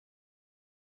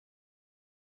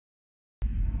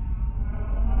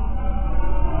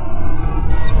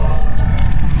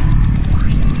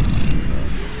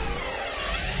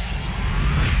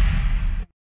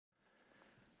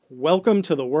Welcome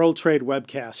to the World Trade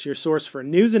Webcast, your source for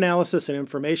news analysis and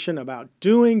information about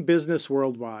doing business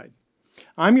worldwide.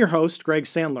 I'm your host, Greg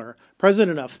Sandler,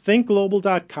 president of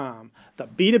ThinkGlobal.com, the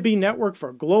B2B network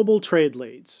for global trade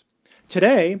leads.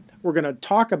 Today, we're going to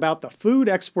talk about the Food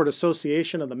Export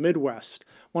Association of the Midwest,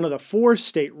 one of the 4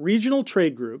 state regional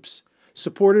trade groups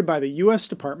supported by the U.S.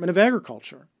 Department of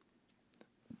Agriculture.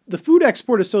 The Food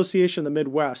Export Association of the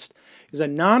Midwest is a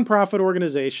nonprofit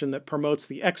organization that promotes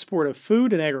the export of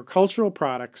food and agricultural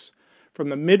products from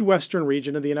the Midwestern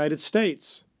region of the United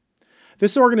States.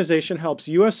 This organization helps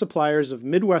U.S. suppliers of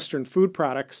Midwestern food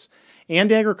products and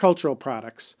agricultural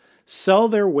products sell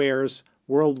their wares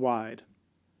worldwide.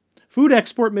 Food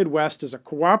Export Midwest is a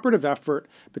cooperative effort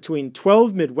between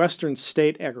 12 Midwestern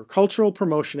state agricultural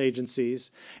promotion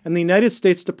agencies and the United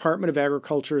States Department of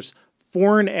Agriculture's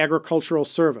Foreign Agricultural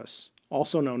Service,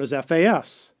 also known as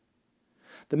FAS.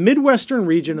 The Midwestern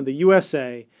region of the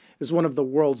USA is one of the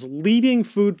world's leading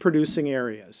food-producing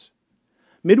areas.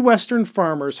 Midwestern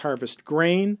farmers harvest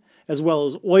grain, as well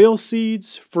as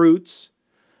oilseeds, fruits,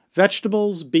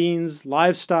 vegetables, beans,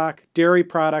 livestock, dairy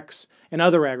products, and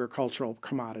other agricultural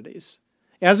commodities.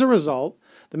 As a result,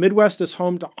 the Midwest is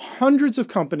home to hundreds of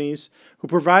companies who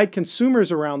provide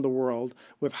consumers around the world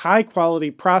with high-quality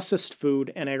processed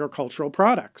food and agricultural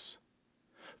products.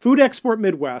 Food Export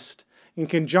Midwest, in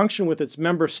conjunction with its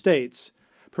member states,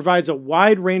 provides a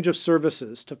wide range of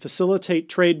services to facilitate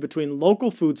trade between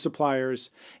local food suppliers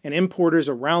and importers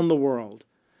around the world.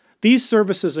 These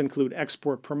services include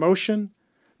export promotion,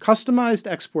 customized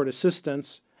export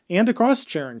assistance, and a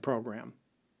cost-sharing program.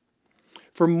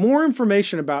 For more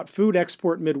information about Food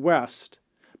Export Midwest,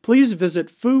 please visit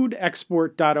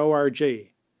foodexport.org.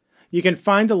 You can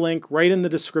find a link right in the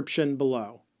description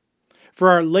below. For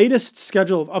our latest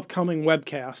schedule of upcoming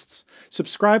webcasts,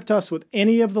 subscribe to us with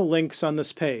any of the links on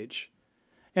this page.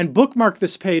 And bookmark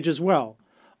this page as well.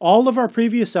 All of our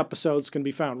previous episodes can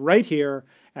be found right here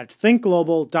at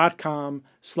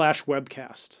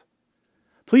thinkglobal.com/webcast.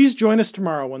 Please join us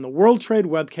tomorrow when the World Trade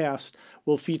Webcast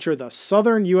will feature the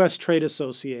Southern U.S. Trade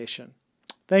Association.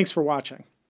 Thanks for watching.